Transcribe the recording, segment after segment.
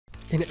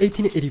In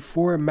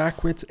 1884,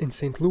 Mackwitz in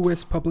St.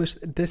 Louis published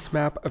this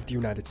map of the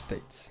United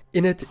States.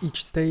 In it,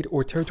 each state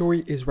or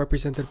territory is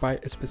represented by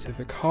a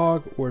specific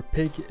hog, or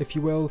pig if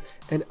you will,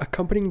 and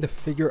accompanying the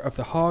figure of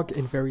the hog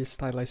in various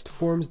stylized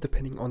forms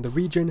depending on the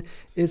region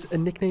is a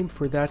nickname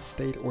for that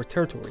state or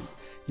territory.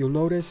 You'll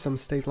notice some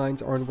state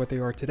lines aren't what they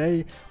are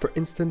today. For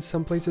instance,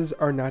 some places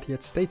are not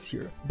yet states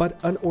here, but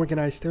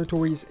unorganized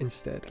territories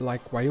instead,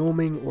 like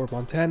Wyoming or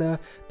Montana.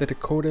 The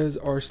Dakotas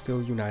are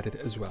still united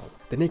as well.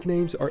 The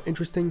nicknames are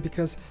interesting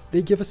because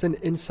they give us an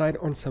insight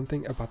on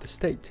something about the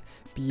state,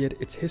 be it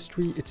its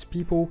history, its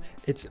people,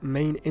 its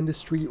main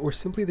industry, or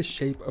simply the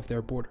shape of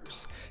their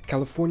borders.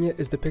 California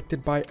is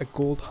depicted by a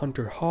gold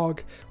hunter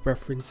hog,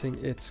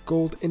 referencing its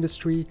gold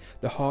industry.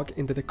 The hog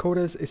in the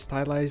Dakotas is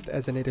stylized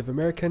as a Native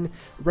American,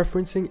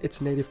 referencing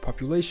its native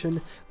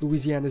population.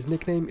 Louisiana's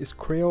nickname is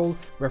Creole,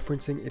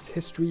 referencing its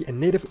history and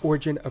native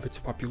origin of its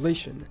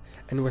population.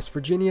 And West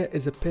Virginia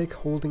is a pig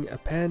holding a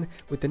pan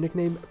with the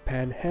nickname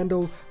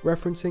Panhandle,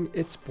 referencing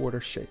its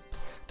border shape.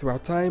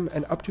 Throughout time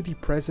and up to the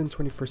present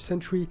 21st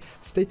century,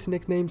 states'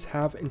 nicknames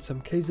have in some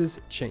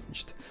cases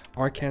changed.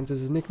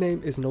 Arkansas's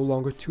nickname is no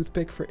longer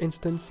toothpick, for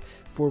instance,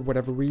 for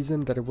whatever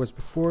reason that it was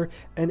before,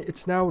 and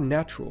it's now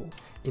natural.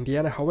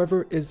 Indiana,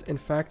 however, is in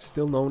fact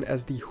still known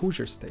as the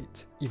Hoosier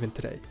state, even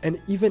today.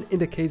 And even in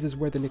the cases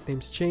where the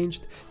nicknames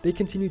changed, they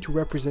continue to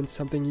represent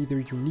something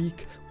either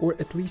unique or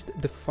at least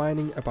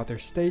defining about their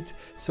state.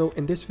 So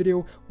in this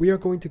video, we are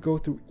going to go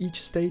through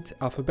each state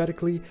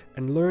alphabetically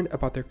and learn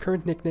about their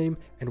current nickname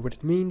and what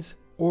it means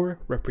or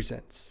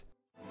represents.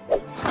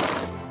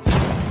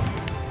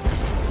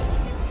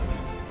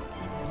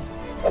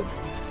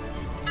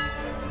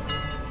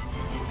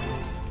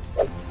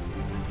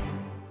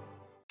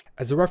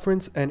 As a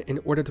reference, and in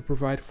order to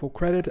provide full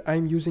credit, I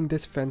am using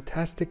this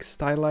fantastic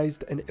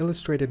stylized and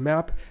illustrated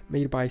map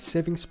made by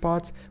Saving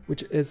Spots,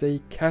 which is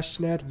a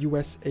CashNet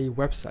USA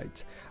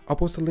website. I'll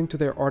post a link to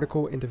their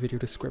article in the video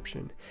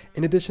description.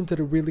 In addition to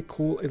the really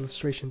cool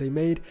illustration they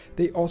made,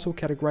 they also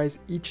categorize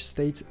each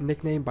state's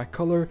nickname by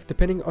color,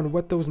 depending on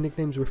what those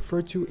nicknames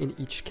refer to in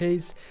each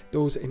case.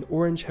 Those in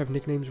orange have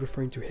nicknames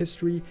referring to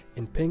history,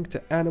 in pink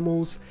to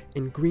animals,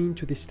 in green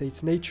to the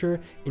state's nature,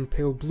 in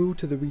pale blue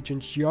to the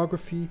region's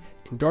geography,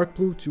 in dark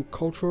blue to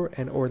culture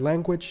and or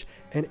language,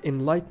 and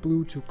in light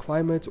blue to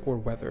climate or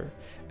weather,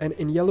 and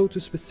in yellow to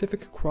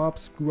specific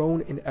crops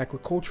grown in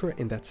agriculture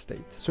in that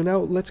state. So now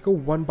let's go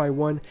one by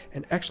one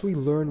and actually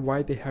learn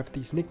why they have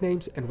these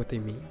nicknames and what they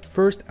mean.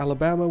 First,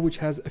 Alabama, which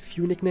has a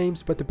few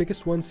nicknames, but the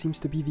biggest one seems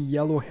to be the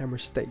Yellowhammer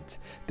state.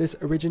 This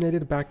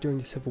originated back during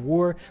the Civil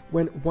War,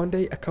 when one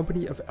day a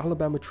company of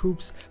Alabama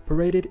troops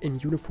paraded in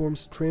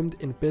uniforms trimmed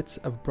in bits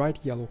of bright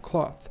yellow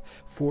cloth.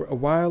 For a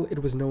while,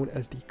 it was known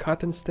as the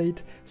Cotton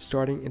State,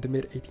 starting in the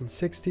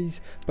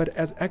mid-1860s, but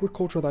as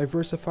agriculture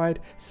diversified,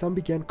 some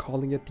began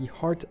calling it the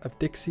Heart of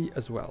Dixie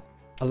as well.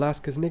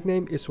 Alaska's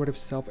nickname is sort of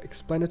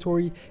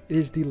self-explanatory. It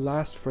is the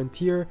last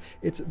frontier.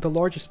 It's the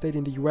largest state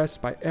in the US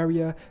by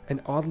area,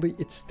 and oddly,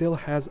 it still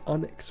has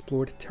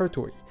unexplored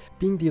territory,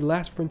 being the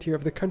last frontier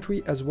of the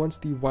country as once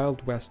the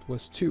Wild West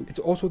was too. It's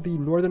also the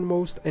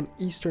northernmost and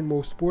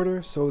easternmost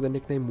border, so the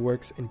nickname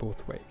works in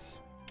both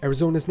ways.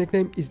 Arizona's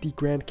nickname is the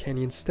Grand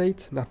Canyon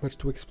State. Not much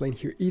to explain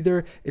here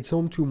either. It's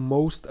home to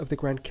most of the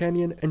Grand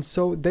Canyon, and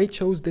so they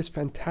chose this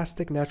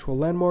fantastic natural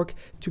landmark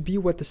to be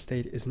what the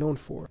state is known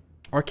for.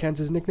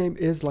 Arkansas's nickname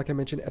is, like I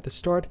mentioned at the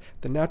start,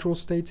 the natural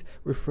state,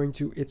 referring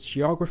to its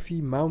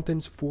geography,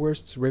 mountains,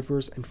 forests,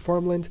 rivers, and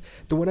farmland.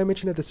 The one I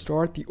mentioned at the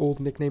start, the old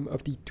nickname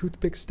of the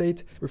toothpick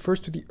state, refers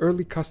to the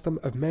early custom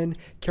of men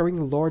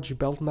carrying large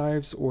belt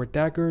knives or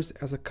daggers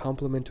as a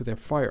complement to their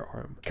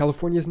firearm.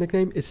 California's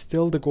nickname is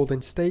still the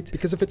Golden State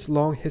because of its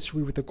long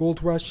history with the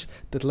gold rush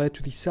that led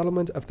to the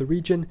settlement of the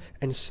region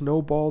and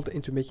snowballed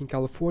into making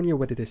California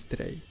what it is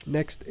today.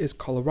 Next is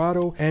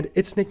Colorado, and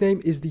its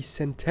nickname is the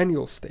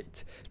Centennial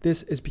State.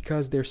 This is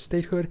because their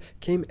statehood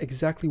came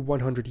exactly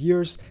 100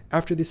 years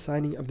after the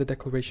signing of the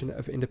Declaration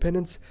of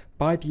Independence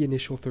by the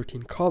initial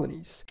 13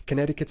 colonies.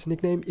 Connecticut's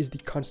nickname is the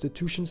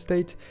Constitution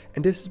State,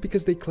 and this is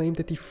because they claim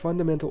that the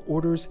fundamental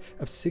orders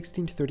of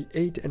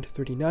 1638 and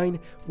 39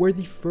 were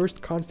the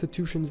first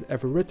constitutions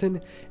ever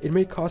written. It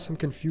may cause some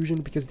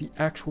confusion because the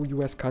actual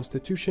US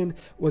Constitution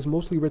was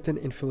mostly written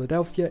in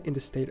Philadelphia in the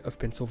state of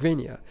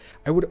Pennsylvania.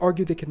 I would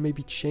argue they could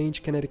maybe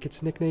change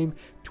Connecticut's nickname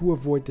to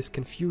avoid this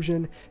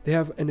confusion. They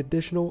have an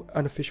additional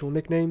unofficial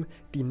nickname,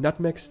 the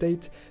Nutmeg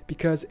State,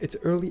 because its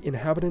early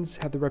inhabitants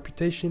had the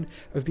reputation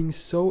of being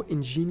so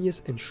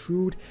ingenious and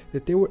shrewd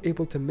that they were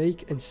able to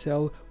make and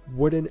sell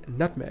wooden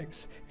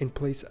nutmegs in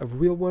place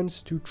of real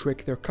ones to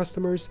trick their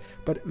customers,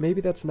 but maybe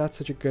that's not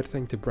such a good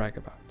thing to brag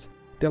about.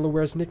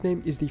 Delaware's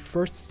nickname is the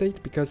first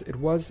state because it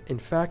was, in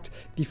fact,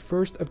 the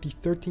first of the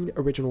 13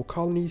 original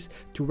colonies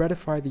to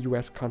ratify the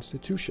US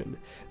Constitution.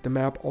 The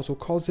map also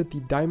calls it the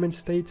Diamond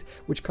State,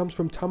 which comes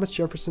from Thomas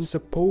Jefferson's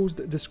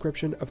supposed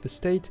description of the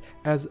state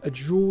as a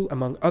jewel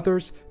among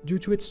others due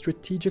to its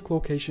strategic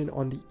location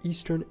on the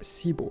eastern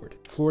seaboard.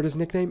 Florida's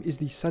nickname is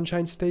the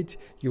Sunshine State.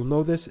 You'll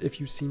know this if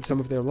you've seen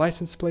some of their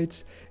license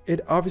plates.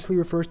 It obviously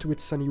refers to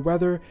its sunny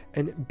weather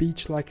and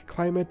beach-like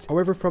climate.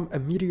 However, from a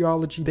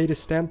meteorology data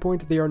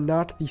standpoint, they are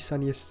not the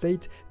sunniest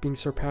state, being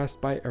surpassed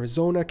by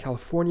Arizona,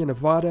 California,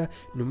 Nevada,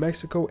 New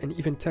Mexico, and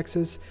even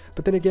Texas.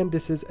 But then again,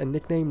 this is a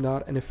nickname,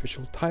 not an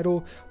official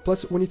title.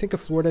 Plus, when you think of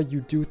Florida,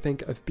 you do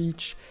think of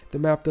beach. The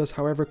map does,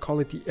 however, call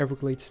it the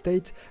Everglades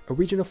State, a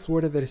region of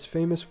Florida that is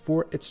famous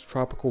for its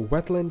tropical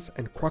wetlands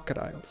and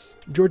crocodiles.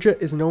 Georgia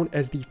is known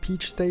as the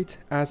Peach State,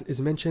 as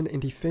is mentioned in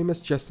the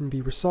famous Justin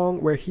Bieber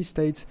song, where he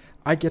states,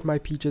 "I get my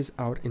peaches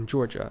out in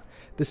Georgia."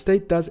 The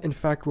state does in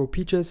fact grow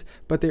peaches,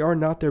 but they are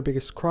not their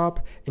biggest crop.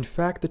 In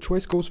fact, the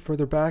choice goes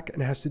further back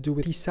and has to do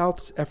with the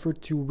South's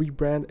effort to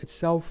rebrand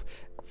itself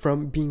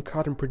from being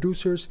cotton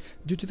producers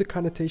due to the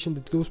connotation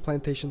that those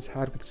plantations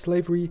had with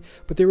slavery,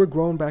 but they were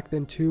grown back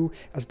then too,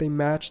 as they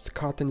matched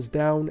cotton's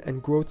down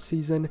and growth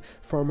season.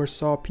 Farmers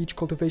saw peach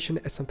cultivation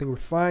as something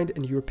refined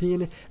and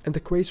European, and the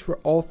craze for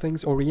all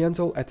things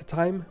Oriental at the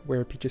time,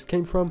 where peaches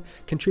came from,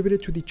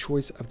 contributed to the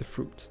choice of the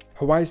fruit.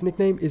 Hawaii's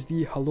nickname is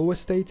the Aloha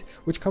State,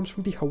 which comes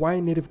from the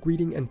Hawaiian native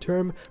greeting and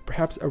term,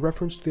 perhaps a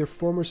reference to their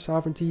former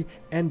sovereignty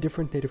and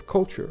different native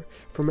culture.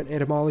 From an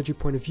etymology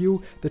point of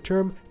view, the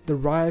term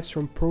derives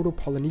from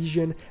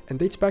Proto-Polynesian and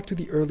dates back to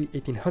the early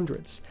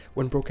 1800s.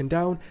 When broken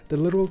down, the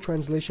literal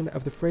translation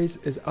of the phrase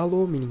is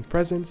alo, meaning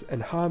presence,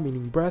 and ha,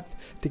 meaning breath.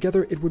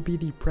 Together, it would be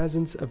the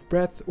presence of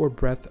breath or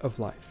breath of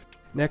life.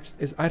 Next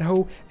is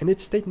Idaho, and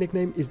its state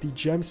nickname is the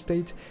Gem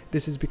State.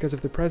 This is because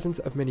of the presence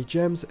of many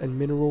gems and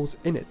minerals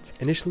in it.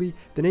 Initially,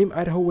 the name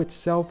Idaho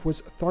itself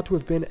was thought to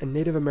have been a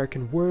Native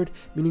American word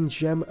meaning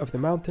gem of the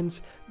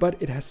mountains, but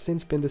it has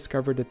since been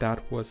discovered that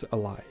that was a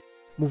lie.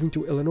 Moving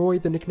to Illinois,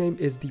 the nickname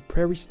is the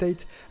Prairie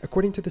State.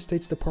 According to the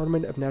state's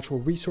Department of Natural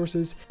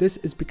Resources, this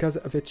is because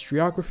of its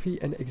geography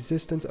and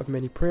existence of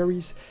many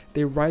prairies.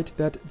 They write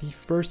that the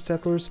first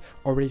settlers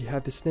already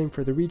had this name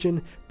for the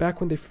region back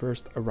when they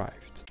first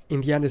arrived.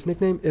 Indiana's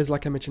nickname is,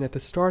 like I mentioned at the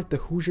start, the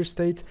Hoosier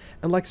State,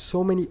 and like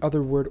so many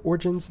other word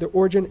origins, the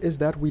origin is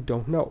that we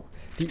don't know.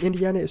 The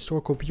Indiana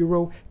Historical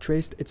Bureau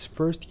traced its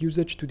first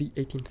usage to the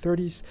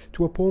 1830s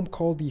to a poem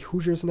called The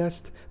Hoosier's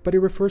Nest, but it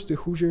refers to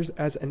Hoosiers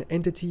as an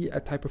entity, a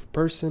type of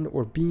person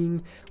or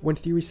being. One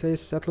theory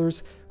says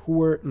settlers who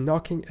were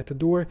knocking at the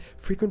door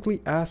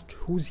frequently asked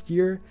who's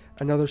here.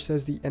 Another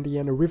says the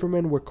Indiana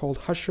Rivermen were called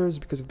Hushers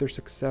because of their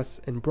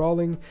success in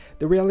brawling.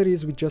 The reality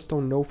is we just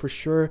don't know for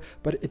sure,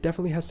 but it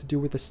definitely has to do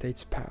with the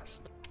state's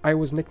past.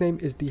 Iowa's nickname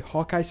is the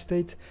Hawkeye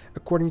State.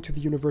 According to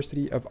the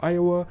University of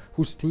Iowa,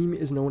 whose team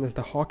is known as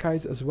the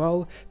Hawkeyes as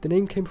well, the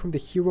name came from the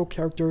hero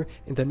character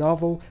in the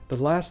novel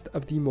The Last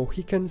of the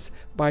Mohicans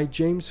by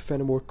James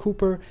Fenimore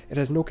Cooper. It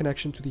has no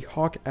connection to the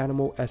hawk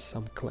animal as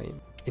some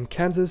claim. In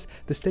Kansas,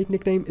 the state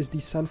nickname is the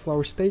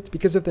Sunflower State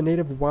because of the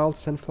native wild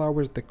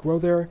sunflowers that grow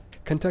there.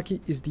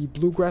 Kentucky is the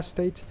Bluegrass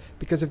State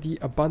because of the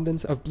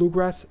abundance of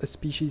bluegrass, a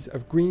species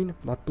of green,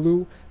 not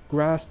blue,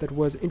 grass that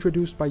was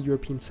introduced by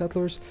European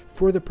settlers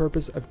for the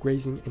purpose of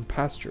grazing in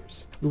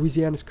pastures.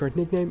 Louisiana's current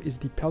nickname is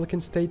the Pelican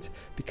State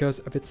because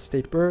of its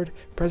state bird,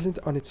 present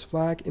on its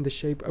flag in the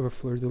shape of a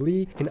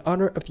fleur-de-lis in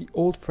honor of the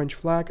old French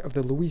flag of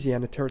the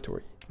Louisiana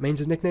Territory.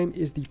 Maine's nickname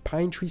is the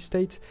Pine Tree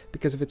State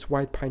because of its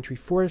wide pine tree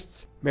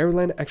forests.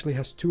 Maryland actually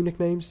has two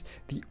nicknames,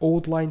 the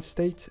Old Line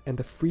State and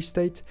the Free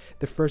State.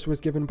 The first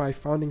was given by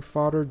founding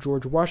father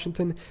George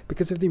Washington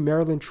because of the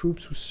Maryland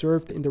troops who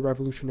served in the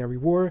Revolutionary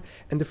War,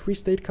 and the Free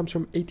State comes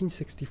from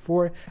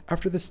 1864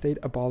 after the state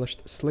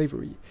abolished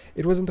slavery.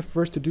 It wasn't the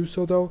first to do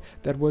so though.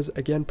 That was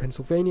again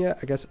Pennsylvania.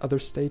 I guess other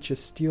states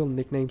just steal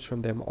nicknames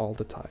from them all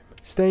the time.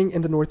 Staying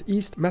in the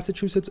Northeast,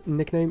 Massachusetts'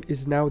 nickname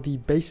is now the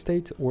Bay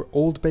State or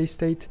Old Bay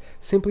State,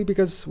 simply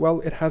because, well,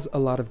 it has a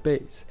lot of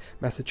bays.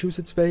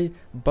 Massachusetts Bay,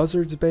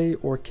 Buzzards Bay,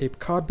 or Cape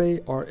Cod Bay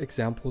are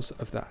examples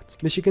of that.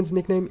 Michigan's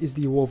nickname is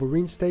the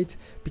Wolverine State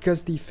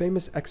because the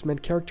famous X-Men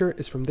character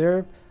is from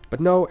there. But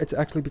no, it's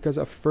actually because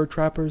of fur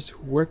trappers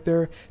who work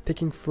there,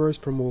 taking furs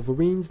from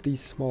wolverines, these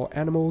small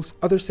animals.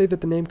 Others say that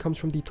the name comes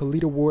from the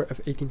Toledo War of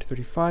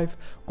 1835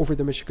 over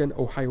the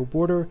Michigan-Ohio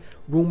border.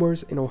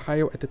 Rumors in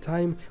Ohio at the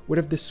time would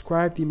have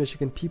described the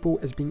Michigan people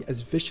as being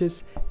as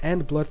vicious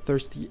and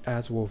bloodthirsty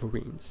as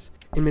wolverines.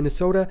 In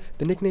Minnesota,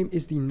 the nickname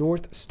is the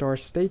North Star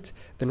State.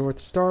 The North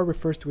Star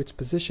refers to its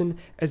position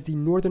as the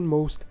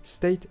northernmost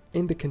state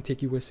in the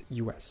contiguous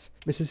US.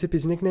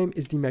 Mississippi's nickname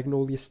is the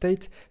Magnolia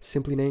State,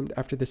 simply named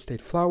after the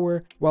state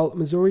flower, while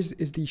Missouri's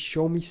is the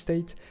Show Me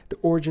State, the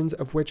origins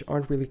of which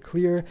aren't really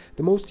clear.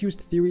 The most used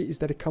theory is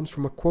that it comes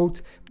from a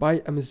quote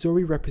by a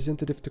Missouri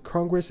representative to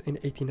Congress in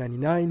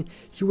 1899.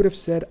 He would have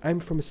said, "I'm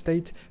from a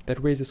state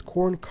that raises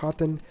corn,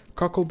 cotton,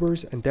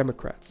 cuckolders and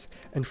Democrats,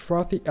 and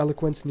frothy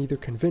eloquence neither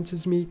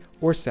convinces me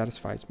or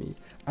satisfies me.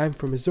 I'm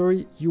from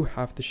Missouri, you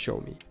have to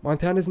show me.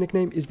 Montana's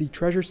nickname is the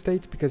Treasure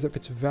State because of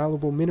its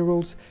valuable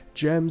minerals,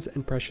 gems,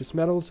 and precious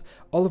metals,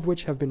 all of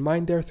which have been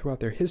mined there throughout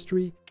their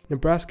history.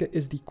 Nebraska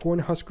is the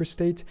Cornhusker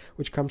state,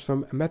 which comes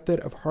from a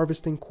method of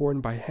harvesting corn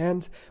by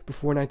hand.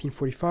 Before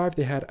 1945,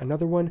 they had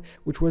another one,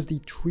 which was the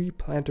Tree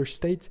Planter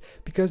State,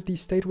 because the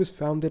state was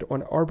founded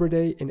on Arbor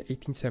Day in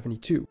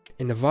 1872.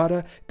 In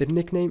Nevada, the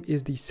nickname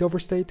is the Silver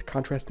State,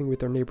 contrasting with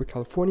their neighbor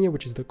California,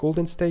 which is the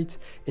Golden State.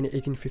 In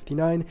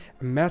 1859,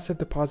 a massive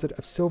deposit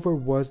of silver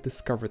was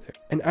discovered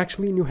there. And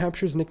actually, New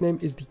Hampshire's nickname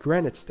is the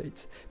Granite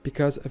State,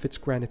 because of its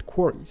granite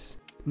quarries.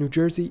 New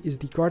Jersey is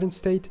the Garden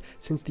State,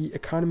 since the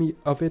economy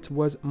of it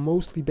was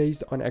mostly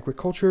based on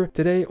agriculture.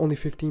 Today, only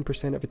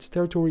 15% of its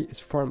territory is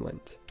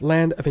farmland.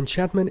 Land of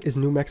Enchantment is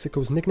New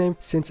Mexico's nickname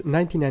since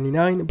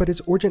 1999, but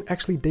its origin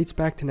actually dates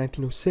back to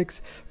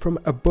 1906 from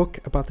a book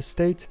about the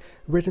state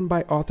written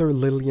by author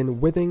Lillian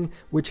Withing,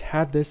 which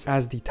had this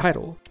as the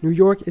title. New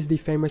York is the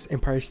famous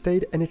Empire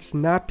State, and it's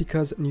not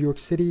because New York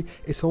City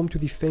is home to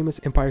the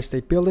famous Empire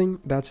State Building.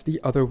 That's the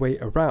other way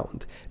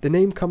around. The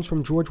name comes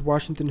from George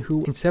Washington, who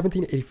in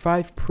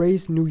 1785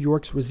 praised New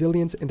York's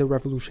resilience in the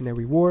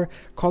Revolutionary War,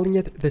 calling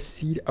it the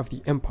seat of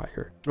the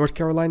empire. North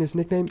Carolina's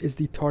nickname is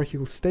the Tar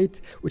Heel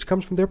State, which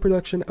comes from their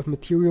production of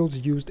materials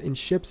used in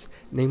ships,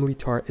 namely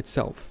tar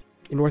itself.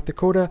 In North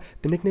Dakota,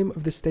 the nickname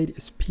of the state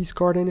is Peace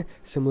Garden,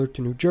 similar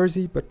to New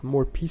Jersey, but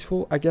more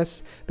peaceful, I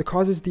guess. The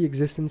cause is the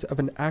existence of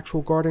an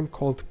actual garden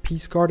called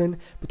Peace Garden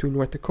between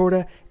North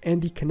Dakota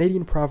and the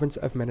Canadian province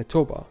of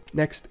Manitoba.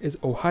 Next is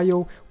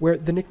Ohio, where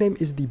the nickname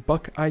is the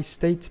Buckeye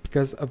State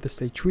because of the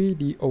state tree,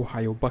 the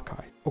Ohio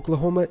Buckeye.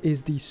 Oklahoma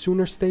is the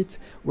Sooner State,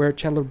 where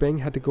Chandler Bing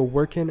had to go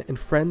work in and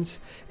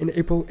friends. In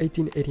April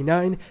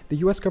 1889, the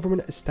US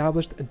government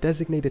established a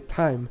designated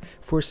time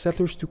for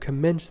settlers to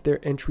commence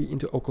their entry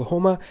into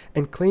Oklahoma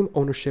and claim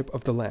ownership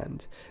of the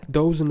land.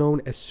 Those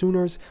known as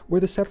Sooners were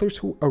the settlers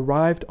who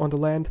arrived on the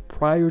land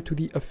prior to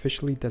the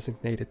officially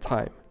designated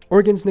time.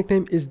 Oregon's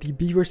nickname is the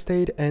Beaver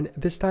State, and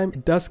this time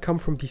it does come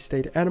from the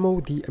state animal,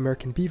 the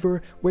American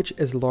beaver, which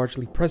is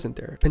largely present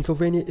there.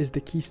 Pennsylvania is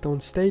the Keystone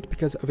State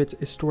because of its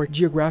historic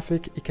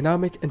geographic,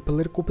 economic, and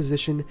political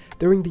position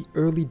during the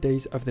early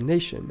days of the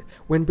nation.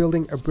 When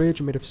building a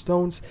bridge made of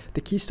stones, the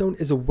keystone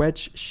is a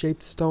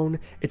wedge-shaped stone.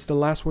 It's the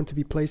last one to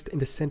be placed in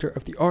the center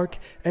of the arc,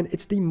 and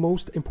it's the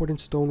most important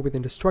stone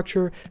within the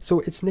structure, so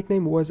its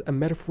nickname was a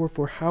metaphor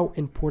for how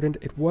important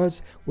it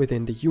was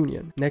within the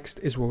Union. Next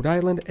is Rhode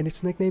Island, and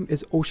its nickname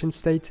is Ocean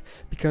State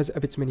because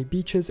of its many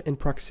beaches and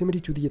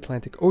proximity to the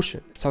Atlantic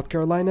Ocean. South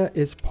Carolina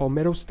is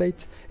Palmetto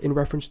State in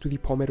reference to the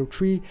palmetto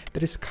tree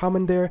that is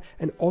common there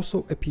and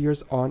also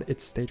appears on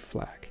its state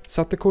flag.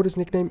 South Dakota's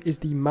nickname is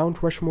the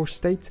Mount Rushmore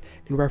State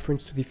in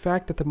reference to the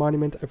fact that the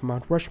monument of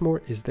Mount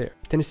Rushmore is there.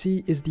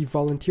 Tennessee is the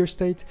Volunteer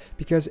State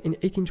because in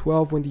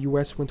 1812, when the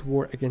US went to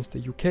war against the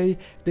UK,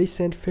 they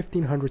sent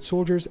 1,500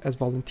 soldiers as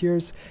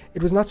volunteers.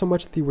 It was not so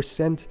much that they were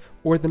sent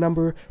or the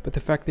number, but the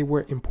fact they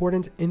were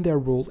important in their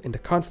role in the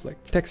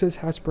conflict. Texas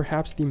has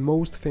perhaps the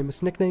most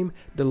famous nickname,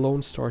 the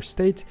Lone Star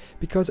State,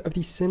 because of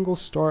the single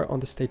star on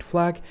the state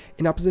flag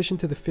in opposition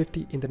to the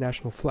 50 in the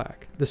national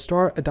flag. The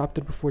star,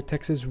 adopted before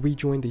Texas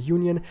rejoined the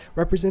Union,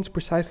 represents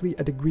precisely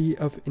a degree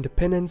of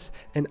independence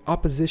and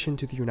opposition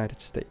to the United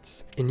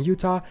States. In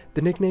Utah,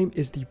 the nickname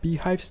is the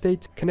Beehive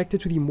State,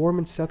 connected to the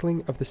Mormon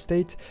settling of the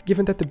state,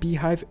 given that the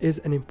beehive is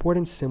an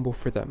important symbol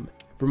for them.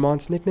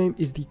 Vermont's nickname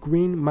is the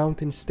Green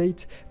Mountain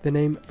State. The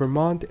name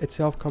Vermont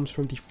itself comes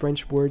from the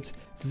French words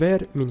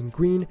vert, meaning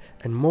green,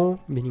 and mont,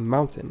 meaning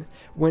mountain.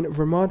 When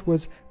Vermont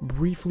was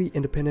briefly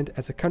independent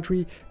as a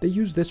country, they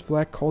used this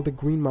flag called the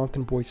Green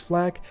Mountain Boys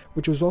flag,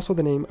 which was also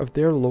the name of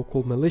their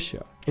local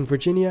militia. In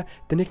Virginia,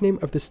 the nickname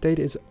of the state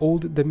is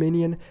Old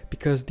Dominion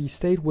because the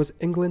state was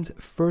England's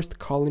first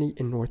colony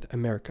in North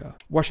America.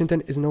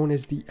 Washington is known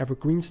as the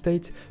Evergreen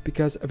State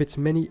because of its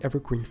many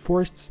evergreen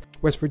forests.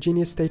 West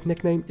Virginia's state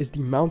nickname is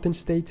the Mountain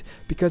State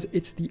because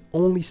it's the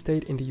only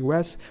state in the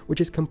US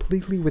which is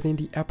completely within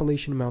the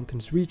Appalachian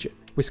Mountains region.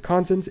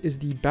 Wisconsin's is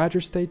the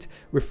Badger State,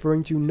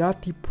 referring to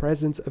not the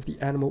presence of the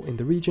animal in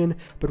the region,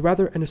 but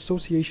rather an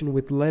association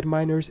with lead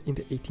miners in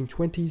the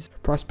 1820s.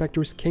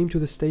 Prospectors came to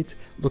the state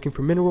looking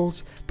for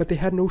minerals, but they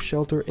had no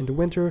shelter in the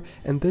winter,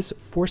 and this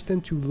forced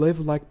them to live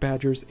like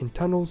badgers in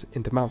tunnels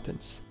in the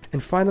mountains.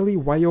 And finally,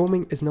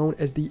 Wyoming is known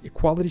as the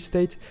Equality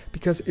State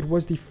because it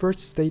was the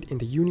first state in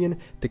the Union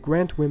to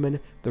grant women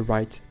the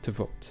right to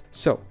vote.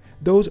 So,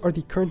 those are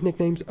the current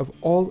nicknames of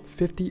all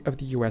 50 of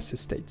the US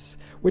states.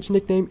 Which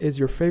nickname is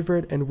your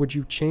favorite, and would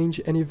you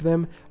change any of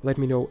them? Let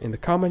me know in the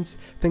comments.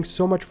 Thanks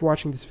so much for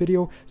watching this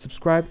video.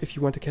 Subscribe if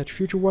you want to catch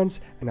future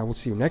ones, and I will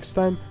see you next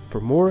time for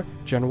more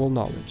general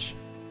knowledge.